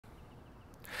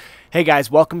Hey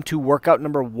guys, welcome to workout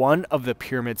number 1 of the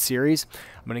pyramid series.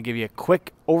 I'm going to give you a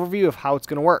quick overview of how it's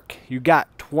going to work. You got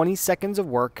 20 seconds of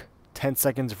work, 10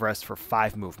 seconds of rest for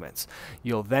 5 movements.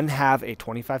 You'll then have a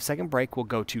 25-second break. We'll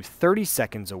go to 30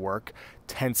 seconds of work,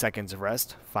 10 seconds of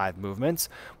rest, 5 movements.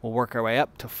 We'll work our way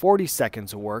up to 40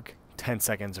 seconds of work, 10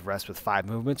 seconds of rest with 5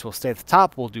 movements. We'll stay at the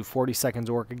top. We'll do 40 seconds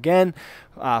of work again,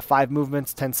 5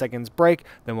 movements, 10 seconds break.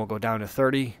 Then we'll go down to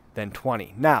 30, then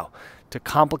 20. Now, to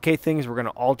complicate things, we're going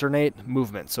to alternate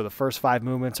movements. So the first 5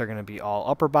 movements are going to be all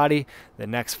upper body. The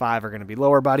next 5 are going to be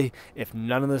lower body. If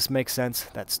none of this makes sense,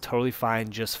 that's totally fine.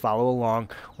 Just follow along.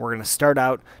 We're going to start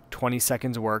out 20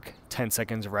 seconds of work, 10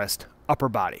 seconds of rest, upper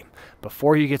body.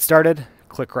 Before you get started,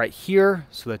 click right here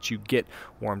so that you get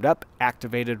warmed up,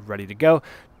 activated, ready to go.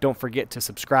 Don't forget to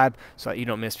subscribe so that you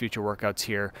don't miss future workouts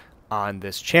here on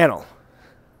this channel.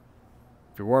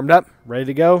 If you're warmed up, ready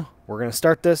to go, we're going to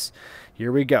start this.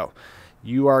 Here we go.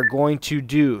 You are going to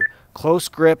do close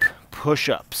grip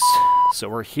push-ups. So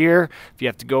we're here. If you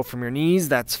have to go from your knees,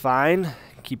 that's fine.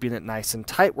 Keeping it nice and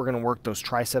tight. We're going to work those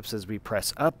triceps as we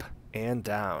press up and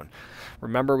down.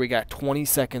 Remember, we got 20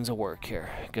 seconds of work here.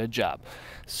 Good job.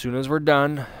 As soon as we're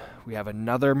done, we have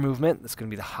another movement. That's going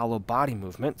to be the hollow body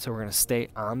movement. So we're going to stay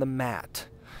on the mat.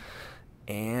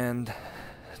 And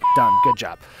done. Good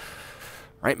job.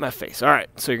 Right in my face. All right,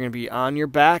 so you're going to be on your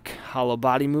back, hollow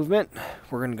body movement.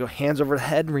 We're going to go hands over the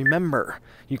head. Remember,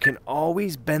 you can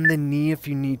always bend the knee if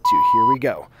you need to. Here we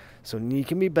go. So knee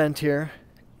can be bent here.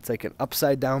 It's like an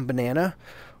upside down banana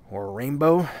or a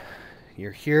rainbow.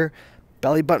 You're here,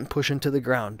 belly button pushing to the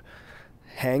ground,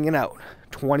 hanging out.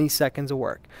 20 seconds of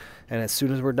work. And as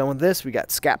soon as we're done with this, we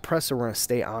got scat press, so we're going to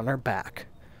stay on our back.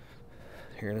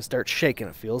 You're going to start shaking.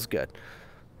 It feels good.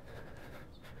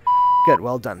 Good,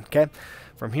 well done, okay?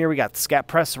 From here, we got the scat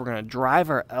press. So we're going to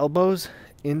drive our elbows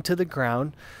into the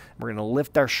ground. We're going to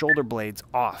lift our shoulder blades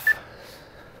off.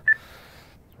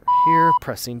 Here,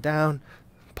 pressing down,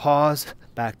 pause,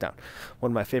 back down.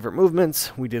 One of my favorite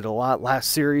movements. We did a lot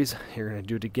last series. You're going to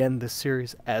do it again this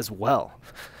series as well.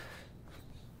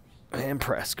 And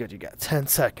press. Good, you got 10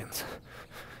 seconds.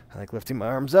 I like lifting my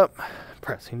arms up,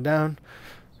 pressing down,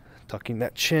 tucking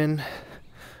that chin.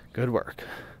 Good work.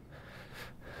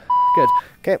 Good.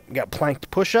 Okay, we got planked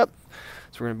push-up.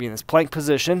 So we're going to be in this plank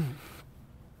position.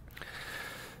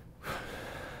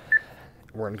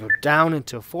 We're going to go down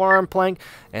into a forearm plank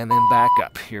and then back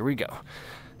up. Here we go.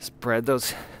 Spread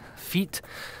those feet.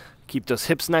 Keep those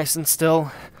hips nice and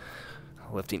still.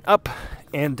 Lifting up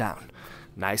and down.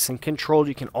 Nice and controlled.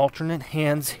 You can alternate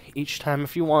hands each time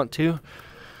if you want to.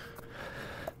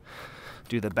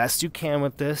 Do the best you can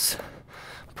with this.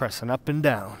 Pressing up and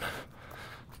down.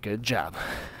 Good job.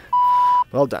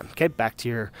 Well done. Okay, back to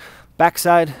your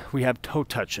backside. We have toe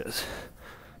touches.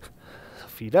 So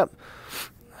feet up.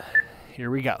 Here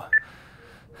we go.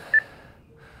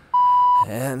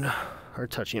 And we're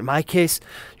touching. In my case,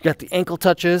 you got the ankle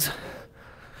touches.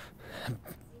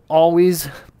 Always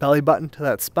belly button to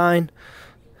that spine.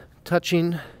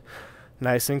 Touching.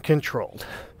 Nice and controlled.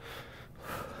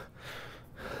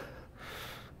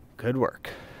 Good work.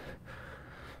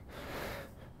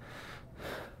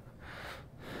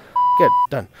 Good,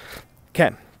 done. Okay,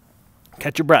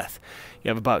 catch your breath. You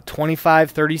have about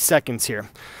 25, 30 seconds here.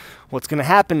 What's going to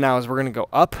happen now is we're going to go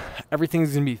up.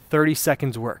 Everything's going to be 30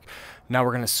 seconds work. Now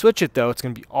we're going to switch it, though. It's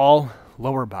going to be all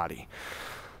lower body.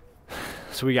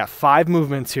 So we got 5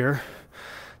 movements here.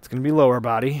 It's going to be lower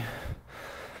body.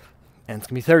 And it's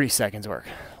going to be 30 seconds work.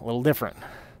 A little different.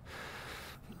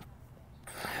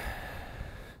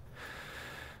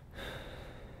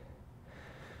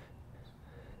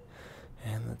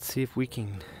 And let's see if we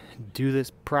can do this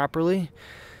properly.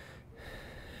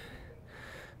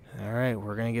 All right,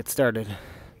 we're going to get started.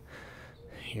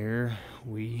 Here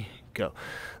we go.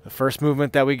 The first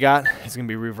movement that we got is going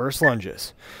to be reverse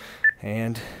lunges.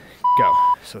 And go.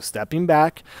 So stepping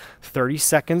back, 30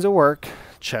 seconds of work.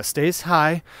 Chest stays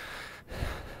high.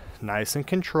 Nice and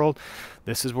controlled.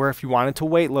 This is where if you wanted to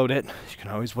weight load it, you can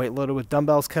always weight load it with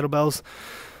dumbbells, kettlebells.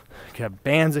 You can have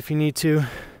bands if you need to.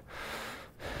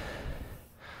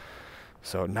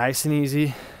 So nice and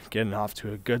easy, getting off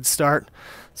to a good start,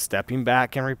 stepping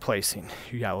back and replacing.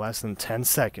 You got less than 10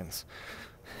 seconds.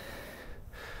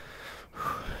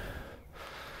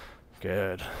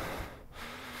 Good.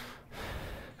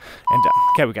 And done.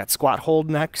 Okay, we got squat hold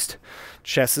next.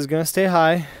 Chest is going to stay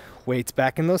high. Weights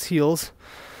back in those heels.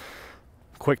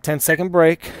 Quick 10-second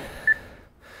break.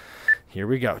 Here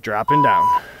we go, dropping down.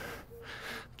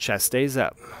 Chest stays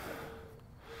up.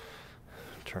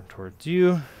 Turn towards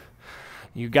you.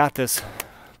 You got this.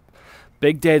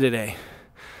 Big day today.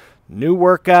 New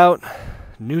workout,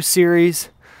 new series.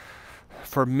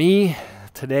 For me,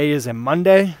 today is a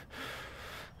Monday.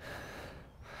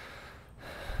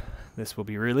 This will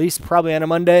be released probably on a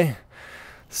Monday,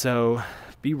 so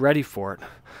be ready for it.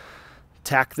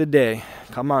 Attack the day.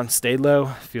 Come on, stay low.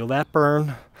 Feel that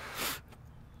burn.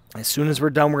 As soon as we're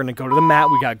done, we're going to go to the mat.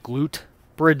 We got glute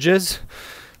bridges.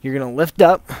 You're going to lift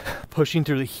up, pushing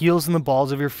through the heels and the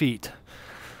balls of your feet.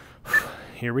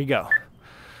 Here we go.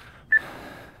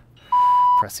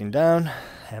 Pressing down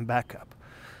and back up.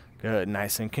 Good,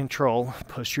 nice and control.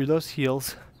 Push through those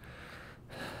heels.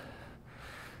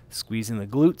 Squeezing the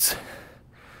glutes.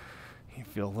 You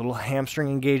feel a little hamstring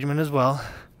engagement as well.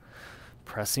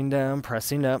 Pressing down,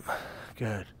 pressing up.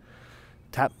 Good.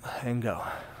 Tap and go.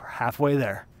 We're halfway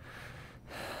there.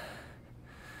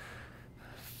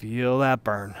 Feel that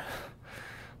burn.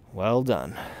 Well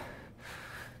done.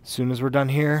 As soon as we're done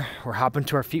here, we're hopping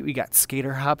to our feet. We got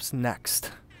skater hops next.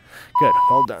 Good,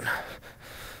 well done.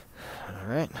 All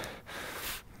right.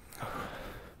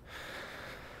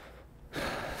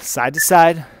 Side to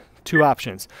side, 2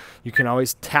 options. You can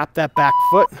always tap that back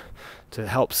foot to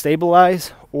help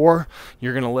stabilize, or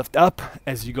you're going to lift up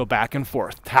as you go back and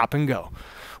forth. Tap and go.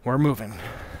 We're moving.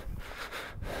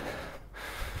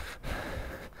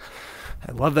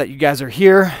 I love that you guys are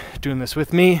here doing this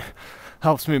with me.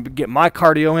 Helps me get my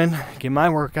cardio in, get my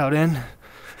workout in.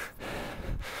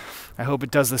 I hope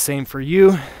it does the same for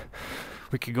you.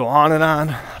 We could go on and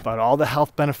on about all the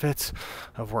health benefits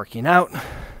of working out.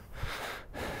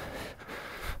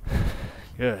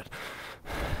 Good.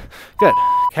 Good.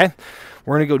 Okay.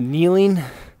 We're going to go kneeling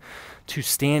to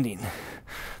standing.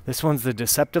 This one's the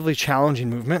deceptively challenging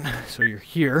movement. So you're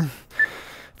here.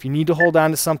 If you need to hold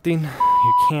on to something,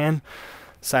 you can.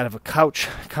 Side of a couch,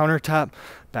 countertop,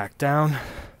 back down.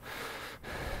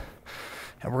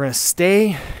 And we're going to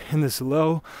stay in this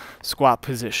low squat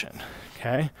position.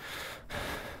 Okay.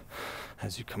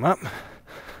 As you come up,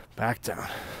 back down.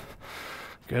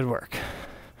 Good work.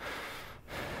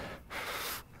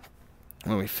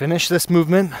 When we finish this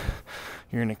movement,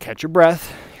 you're going to catch your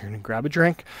breath. You're going to grab a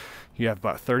drink. You have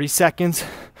about 30 seconds.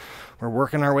 We're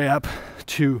working our way up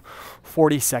to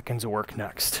 40 seconds of work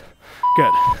next.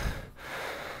 Good.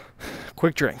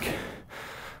 Quick drink.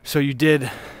 So you did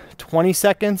 20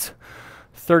 seconds,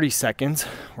 30 seconds.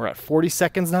 We're at 40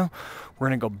 seconds now. We're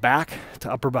going to go back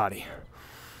to upper body.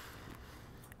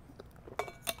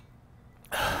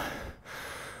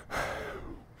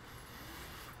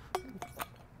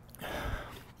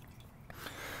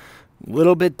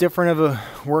 Little bit different of a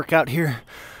workout here.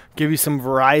 Give you some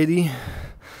variety.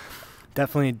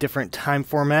 Definitely a different time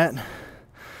format.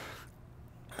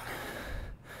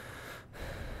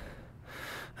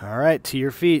 All right, to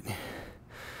your feet.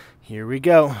 Here we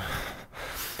go.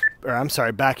 Or I'm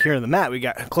sorry, back here on the mat, we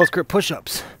got close grip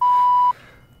push-ups.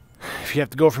 If you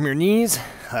have to go from your knees,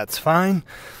 that's fine.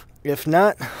 If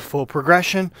not, full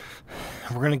progression.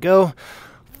 We're gonna go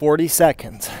 40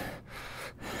 seconds.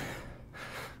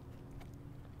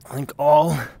 I think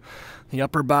all the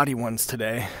upper body ones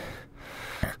today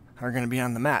are going to be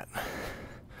on the mat,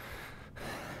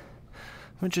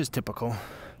 which is typical.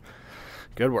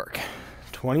 Good work.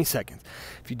 20 seconds.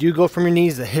 If you do go from your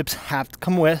knees, the hips have to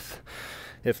come with.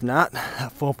 If not,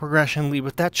 that full progression, lead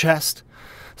with that chest.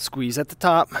 Squeeze at the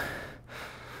top.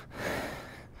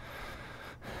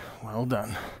 Well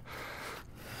done.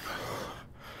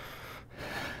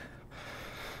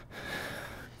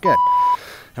 Good.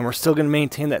 And we're still going to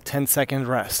maintain that 10-second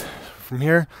rest. From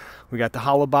here, we got the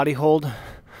hollow body hold.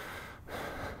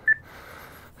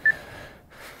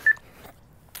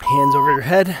 Hands over your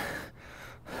head.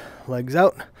 Legs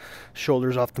out.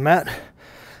 Shoulders off the mat.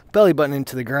 Belly button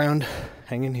into the ground.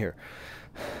 Hang in here.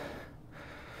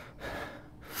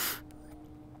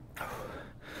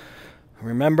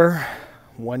 Remember,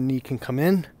 one knee can come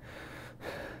in.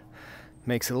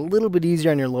 Makes it a little bit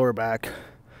easier on your lower back.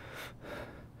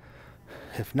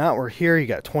 If not, we're here. You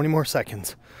got 20 more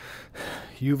seconds.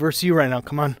 You versus you right now.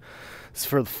 Come on. It's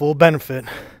for the full benefit.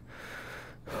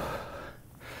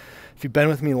 If you've been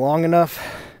with me long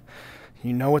enough,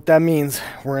 you know what that means.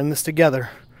 We're in this together.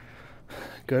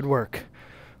 Good work.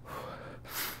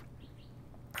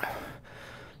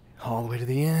 All the way to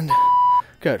the end.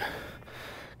 Good.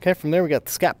 Okay, from there we got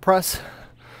the scat press.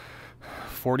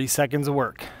 40 seconds of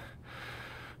work.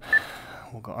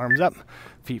 We'll go arms up,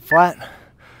 feet flat.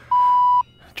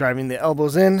 Driving the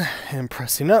elbows in and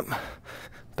pressing up,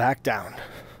 back down.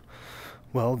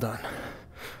 Well done.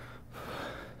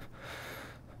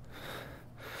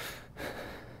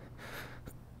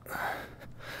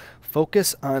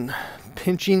 Focus on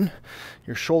pinching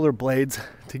your shoulder blades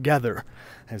together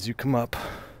as you come up.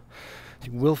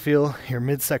 You will feel your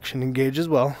midsection engage as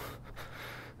well.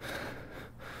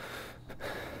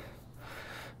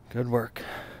 Good work.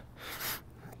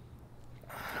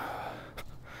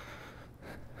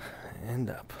 And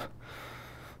up.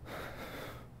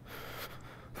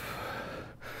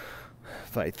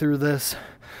 Fight through this.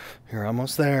 You're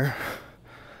almost there.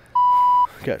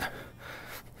 Good.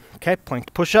 Okay,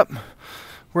 plank push-up.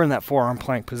 We're in that forearm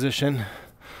plank position.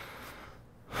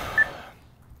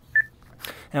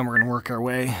 And we're going to work our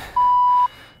way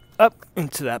up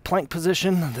into that plank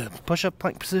position, the push-up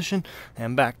plank position,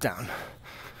 and back down.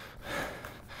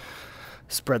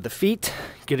 Spread the feet,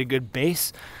 get a good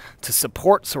base to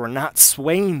support so we're not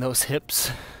swaying those hips.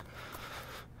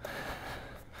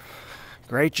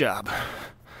 Great job.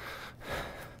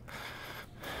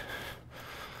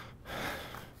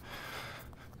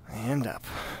 And up.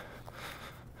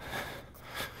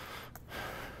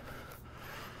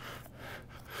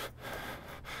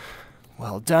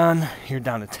 Well done. You're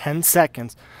down to 10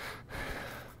 seconds.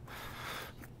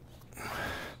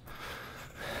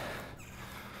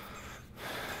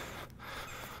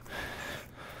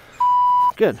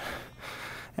 Good.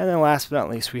 And then last but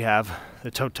not least, we have the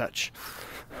toe touch.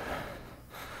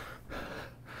 I'm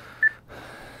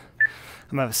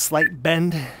going to have a slight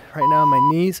bend right now in my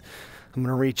knees. I'm going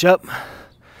to reach up.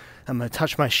 I'm going to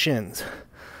touch my shins.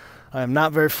 I am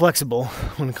not very flexible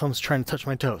when it comes to trying to touch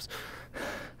my toes.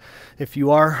 If you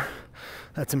are,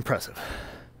 that's impressive.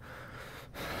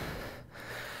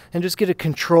 And just get a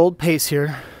controlled pace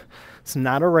here. It's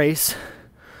not a race.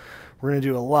 We're going to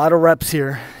do a lot of reps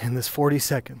here in this 40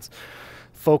 seconds.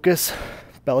 Focus,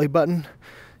 belly button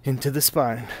into the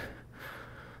spine.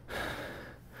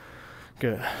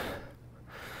 Good.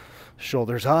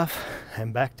 Shoulders off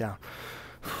and back down.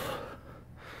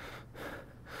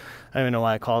 I don't even know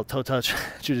why I call it toe touch.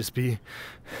 It should just be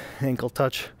ankle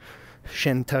touch,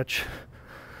 shin touch,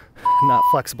 not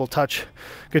flexible touch.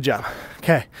 Good job.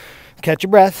 Okay, catch your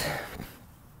breath.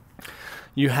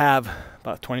 You have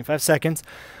about 25 seconds.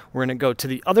 We're gonna go to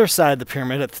the other side of the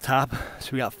pyramid at the top.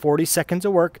 So we got 40 seconds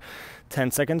of work,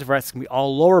 10 seconds of rest. It's gonna be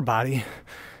all lower body.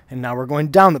 And now we're going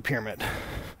down the pyramid.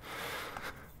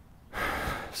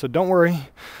 So don't worry,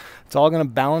 it's all gonna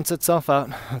balance itself out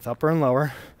with upper and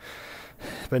lower.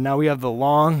 But now we have the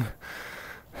long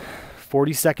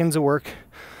 40 seconds of work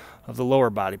of the lower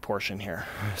body portion here.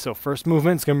 So first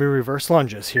movement is gonna be reverse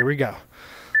lunges. Here we go.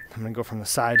 I'm gonna go from the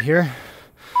side here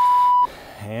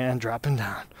and dropping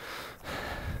down.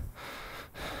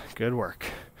 Good work.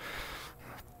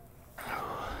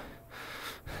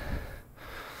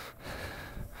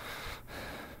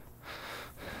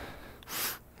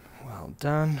 Well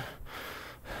done.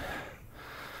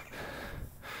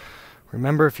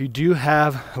 Remember, if you do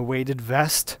have a weighted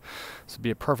vest, this would be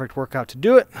a perfect workout to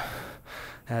do it,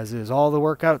 as is all the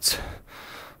workouts.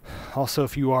 Also,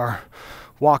 if you are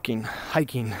walking,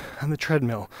 hiking, on the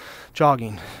treadmill,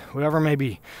 jogging, whatever it may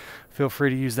be, feel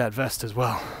free to use that vest as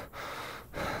well.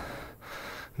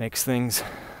 Makes things a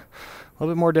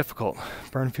little bit more difficult.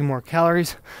 Burn a few more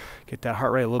calories, get that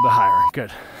heart rate a little bit higher.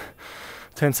 Good.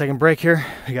 10-second break here.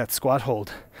 We got squat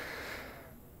hold.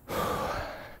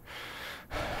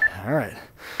 All right,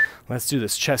 let's do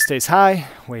this. Chest stays high,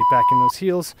 weight back in those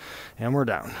heels, and we're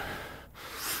down.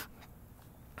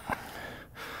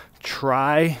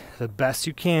 Try the best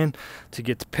you can to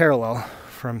get to parallel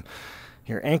from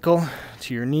your ankle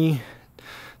to your knee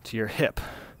to your hip.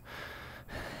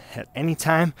 At any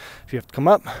time, if you have to come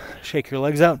up, shake your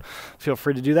legs out, feel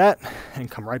free to do that and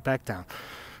come right back down.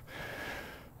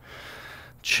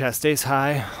 Chest stays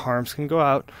high, arms can go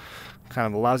out, kind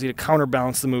of allows you to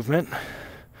counterbalance the movement.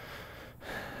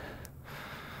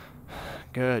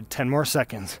 Good, 10 more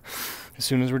seconds. As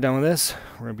soon as we're done with this,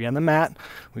 we're gonna be on the mat.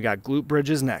 We got glute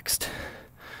bridges next.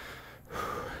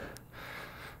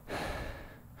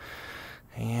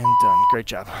 And done, great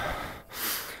job.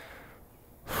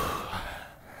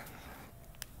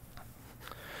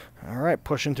 All right,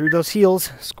 pushing through those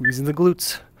heels, squeezing the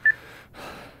glutes.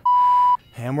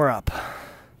 And we're up.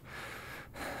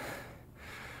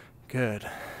 Good.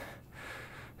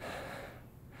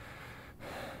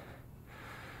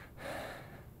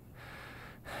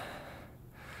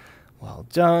 Well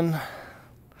done.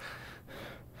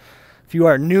 If you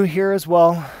are new here as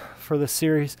well for this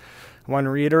series, I want to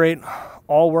reiterate,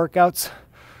 all workouts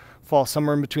fall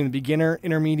somewhere in between the beginner,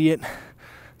 intermediate.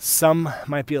 Some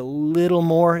might be a little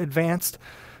more advanced,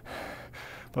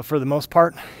 but for the most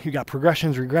part, you got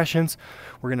progressions, regressions.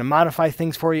 We're going to modify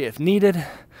things for you if needed.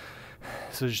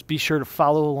 So just be sure to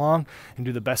follow along and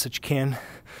do the best that you can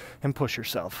and push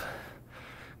yourself.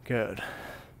 Good.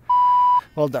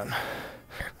 Well done.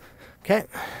 Okay,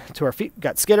 to our feet,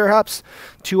 got skitter hops.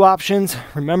 2 options.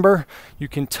 Remember, you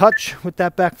can touch with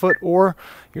that back foot or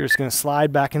you're just gonna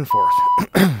slide back and forth.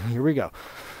 Here we go.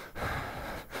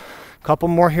 Couple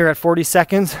more here at 40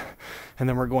 seconds, and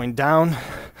then we're going down.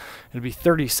 It'll be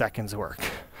 30 seconds of work.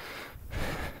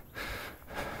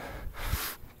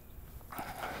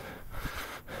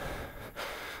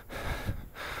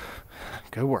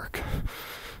 Good work.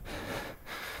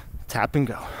 Tap and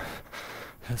go.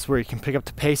 This is where you can pick up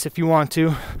the pace if you want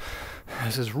to.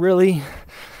 This is really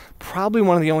probably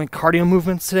one of the only cardio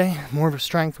movements today. More of a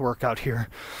strength workout here.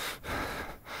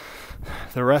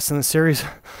 The rest in the series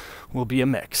will be a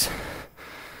mix.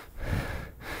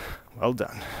 Well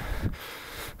done.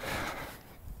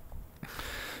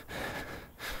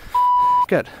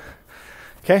 Good.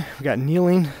 Okay, we got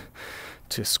kneeling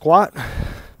to squat.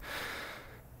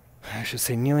 I should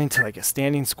say kneeling to like a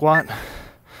standing squat.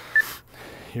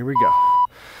 Here we go.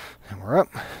 And we're up.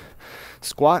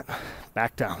 Squat,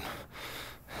 back down.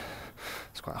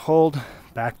 Squat, hold,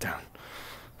 back down.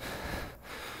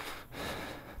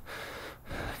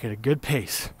 Get a good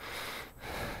pace.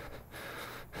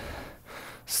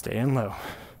 Staying low.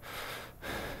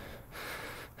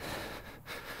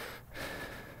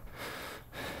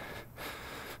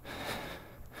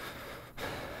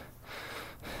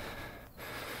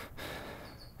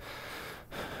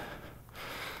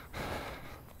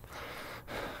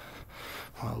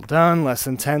 Well done, less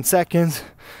than 10 seconds.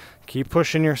 Keep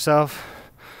pushing yourself.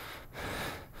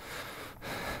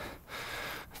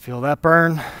 Feel that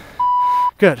burn.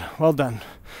 Good, well done.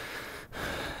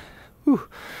 Whew.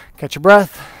 Catch your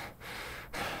breath.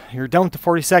 You're done with the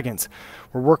 40 seconds.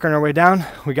 We're working our way down.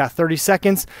 We got 30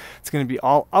 seconds. It's gonna be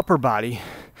all upper body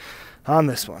on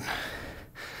this one.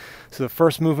 So the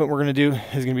first movement we're gonna do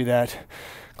is gonna be that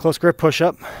close grip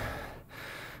push-up.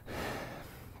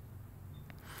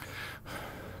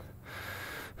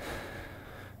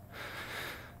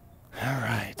 All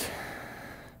right.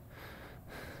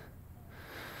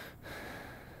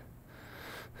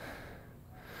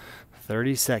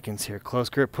 "30 seconds here, close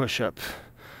grip push-up.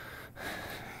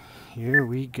 Here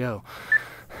we go.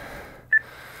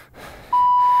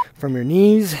 From your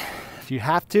knees, if you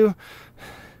have to,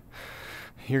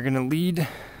 you're gonna lead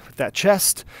with that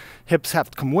chest. Hips have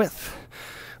to come with,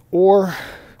 or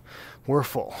we're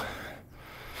full.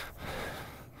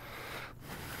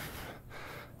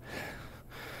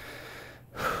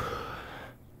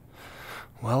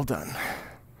 Well done.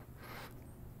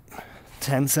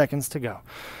 10 seconds to go.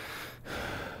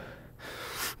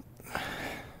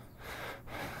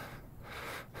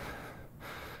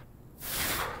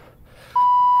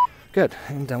 Good,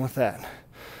 I'm done with that.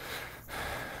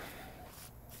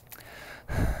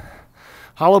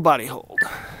 Hollow body hold.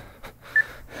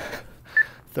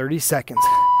 30 seconds.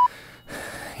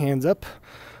 Hands up,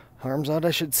 arms out,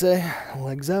 I should say,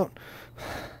 legs out,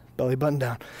 belly button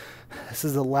down. This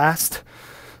is the last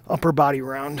upper body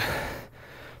round.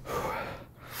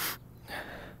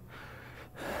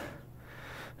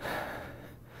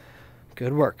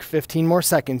 Good work. 15 more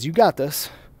seconds. You got this.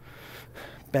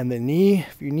 Bend the knee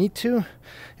if you need to.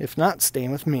 If not, stay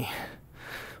with me.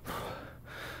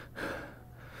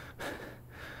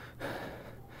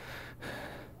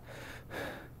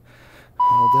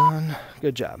 Well done.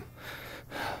 Good job.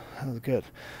 That was good.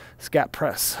 Scat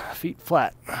press. Feet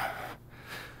flat.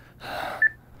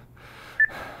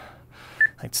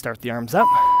 I'd start the arms up.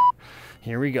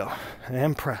 Here we go.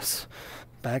 And press.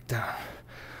 Back down.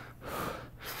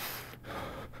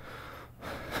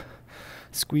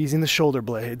 Squeezing the shoulder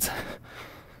blades.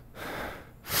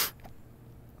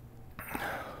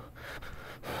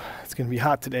 It's going to be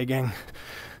hot today, gang.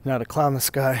 Not a cloud in the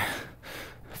sky.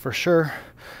 For sure.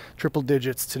 Triple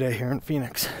digits today here in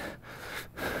Phoenix.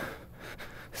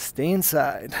 Stay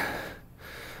inside.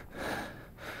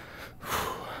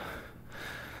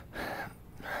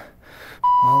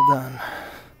 Well done.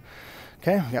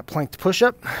 Okay, we got plank to push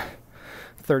up.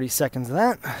 30 seconds of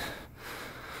that.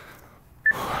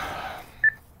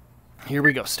 Here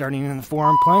we go, starting in the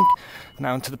forearm plank,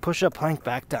 now into the push-up plank,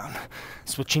 back down.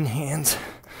 Switching hands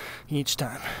each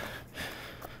time.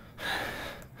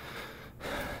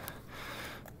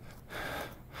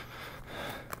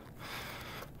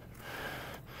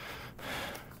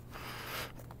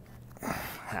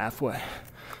 Halfway.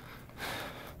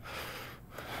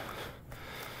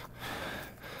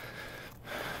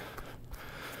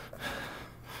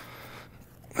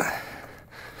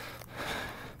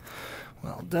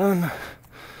 Well done.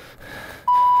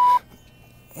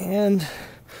 And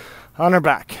on our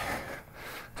back.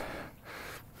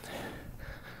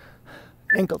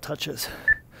 Ankle touches,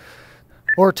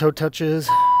 or toe touches,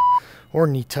 or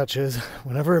knee touches,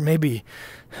 whatever it may be.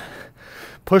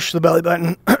 Push the belly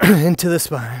button into the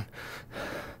spine.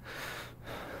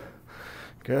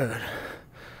 Good.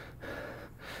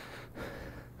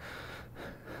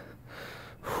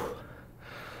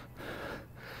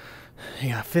 You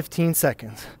got 15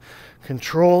 seconds.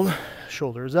 Controlled,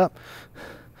 shoulders up,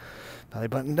 belly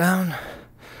button down,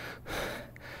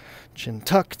 chin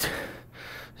tucked.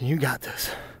 You got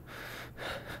this.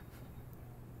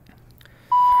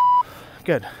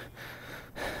 Good.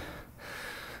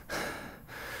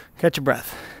 Catch your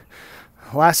breath.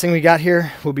 Last thing we got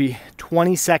here will be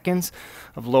 20 seconds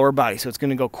of lower body, so it's going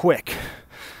to go quick.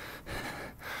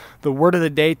 The word of the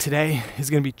day today is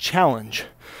going to be challenge.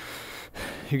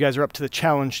 You guys are up to the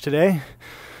challenge today.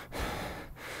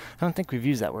 I don't think we've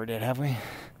used that word yet, have we?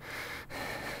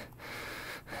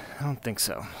 I don't think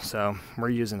so. So we're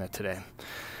using it today.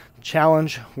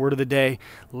 Challenge, word of the day.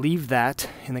 Leave that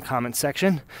in the comment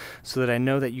section so that I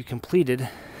know that you completed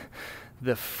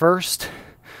the first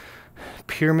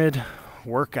pyramid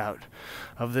workout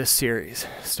of this series.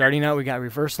 Starting out, we got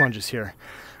reverse lunges here.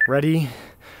 Ready?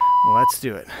 Let's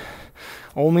do it.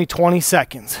 Only 20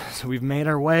 seconds. So we've made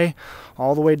our way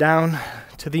all the way down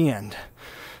to the end.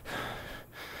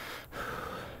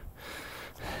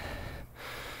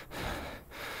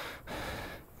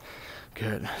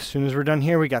 Good. As soon as we're done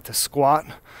here, we got the squat,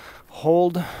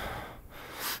 hold.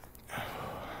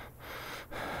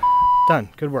 Done.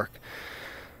 Good work.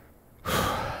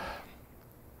 I'll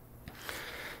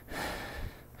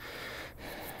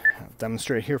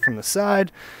demonstrate here from the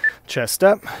side. Chest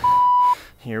up.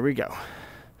 Here we go.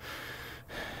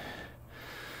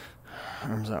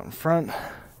 Arms out in front.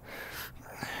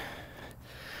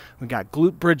 We got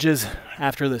glute bridges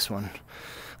after this one.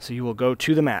 So you will go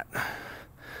to the mat.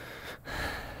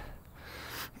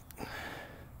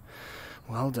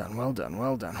 Well done, well done,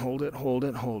 well done. Hold it, hold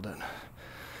it, hold it.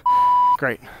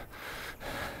 Great.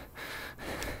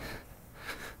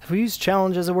 Have we used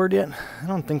challenge as a word yet? I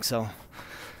don't think so.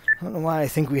 I don't know why I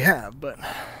think we have, but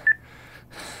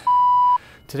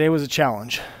today was a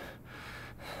challenge.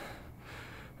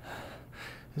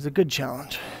 It was a good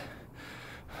challenge.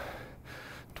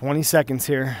 20 seconds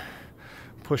here.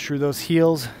 Push through those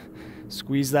heels.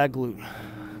 Squeeze that glute.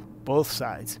 Both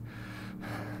sides.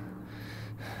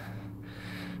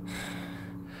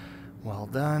 Well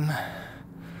done.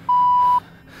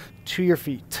 To your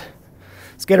feet.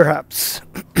 Skater hops.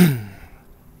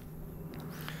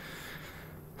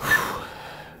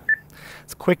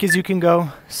 As quick as you can go.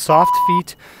 Soft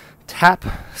feet. Tap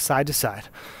side to side.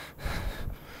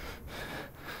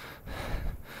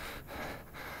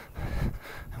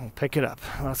 And we'll pick it up.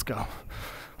 Let's go.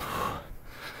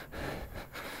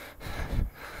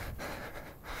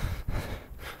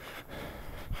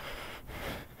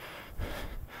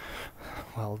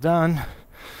 Well done.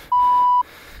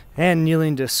 And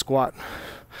kneeling to squat.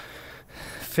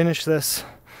 Finish this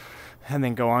and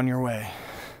then go on your way.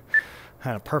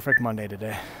 Had a perfect Monday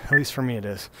today. At least for me it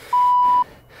is.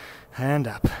 And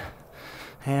up.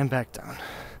 And back down.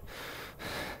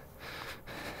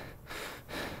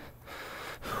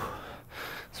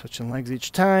 Switching legs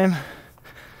each time.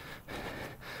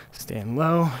 Staying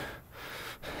low.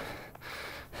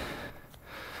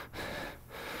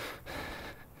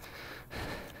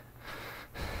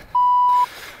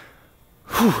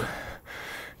 Whew.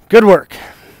 Good work.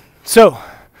 So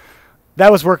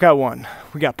that was workout 1.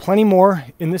 We got plenty more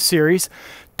in this series.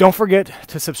 Don't forget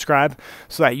to subscribe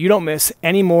so that you don't miss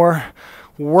any more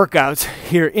workouts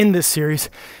here in this series.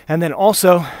 And then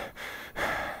also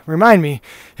remind me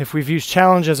if we've used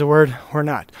challenge as a word or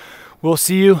not. We'll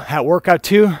see you at workout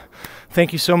 2.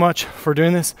 Thank you so much for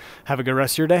doing this. Have a good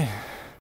rest of your day.